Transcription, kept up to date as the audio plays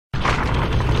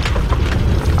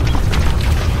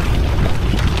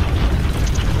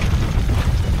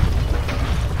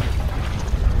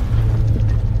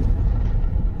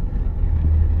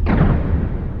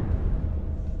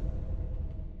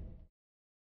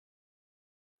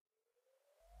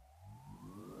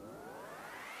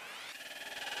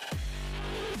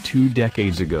2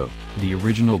 decades ago, the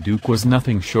original Duke was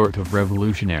nothing short of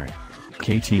revolutionary.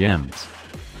 KTM's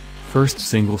first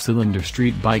single-cylinder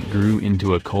street bike grew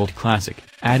into a cult classic,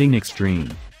 adding extreme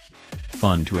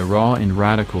fun to a raw and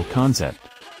radical concept.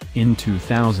 In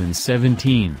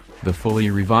 2017, the fully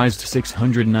revised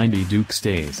 690 Duke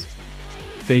stays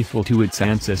faithful to its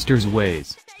ancestors'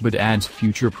 ways, but adds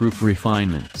future-proof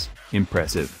refinements,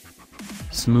 impressive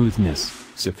smoothness,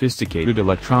 sophisticated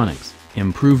electronics,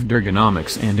 improved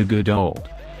ergonomics and a good old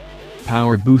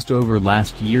power boost over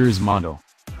last year's model.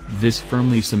 This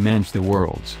firmly cements the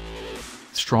world's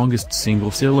strongest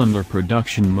single-cylinder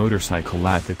production motorcycle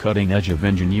at the cutting edge of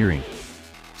engineering.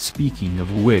 Speaking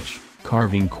of which,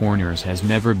 carving corners has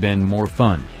never been more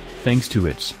fun, thanks to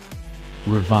its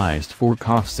revised fork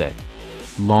offset.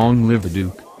 Long live the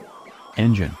Duke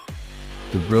engine.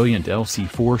 The brilliant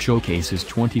LC4 showcases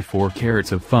 24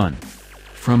 carats of fun.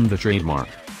 From the trademark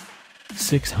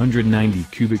 690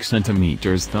 cubic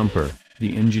centimeters thumper,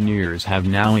 the engineers have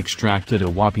now extracted a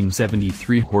whopping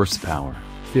 73 horsepower,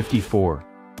 54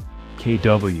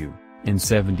 kW, and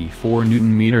 74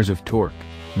 Nm of torque,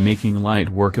 making light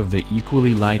work of the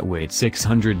equally lightweight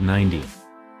 690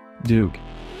 Duke.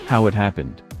 How it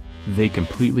happened? They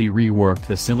completely reworked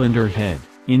the cylinder head,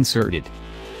 inserted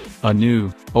a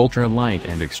new, ultra-light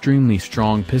and extremely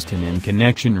strong piston and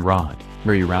connection rod,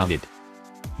 rerouted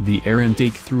the air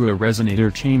intake through a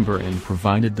resonator chamber and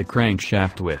provided the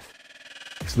crankshaft with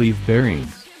sleeve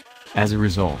bearings. As a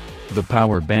result, the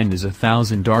power band is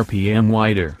 1000 RPM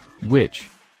wider, which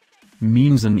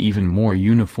means an even more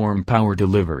uniform power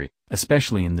delivery,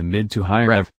 especially in the mid to high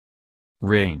rev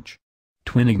range.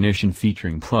 Twin ignition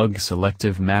featuring plug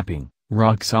selective mapping,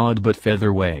 rock solid but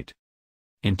featherweight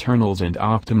internals and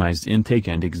optimized intake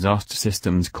and exhaust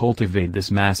systems cultivate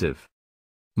this massive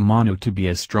mono to be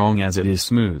as strong as it is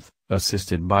smooth,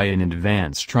 assisted by an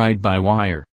advanced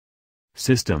ride-by-wire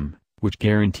system, which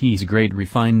guarantees great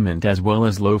refinement as well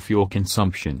as low fuel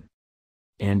consumption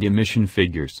and emission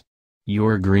figures.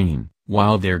 You're green,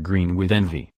 while they're green with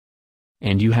envy.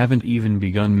 And you haven't even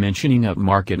begun mentioning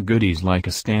upmarket goodies like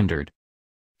a standard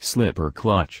slipper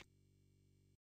clutch,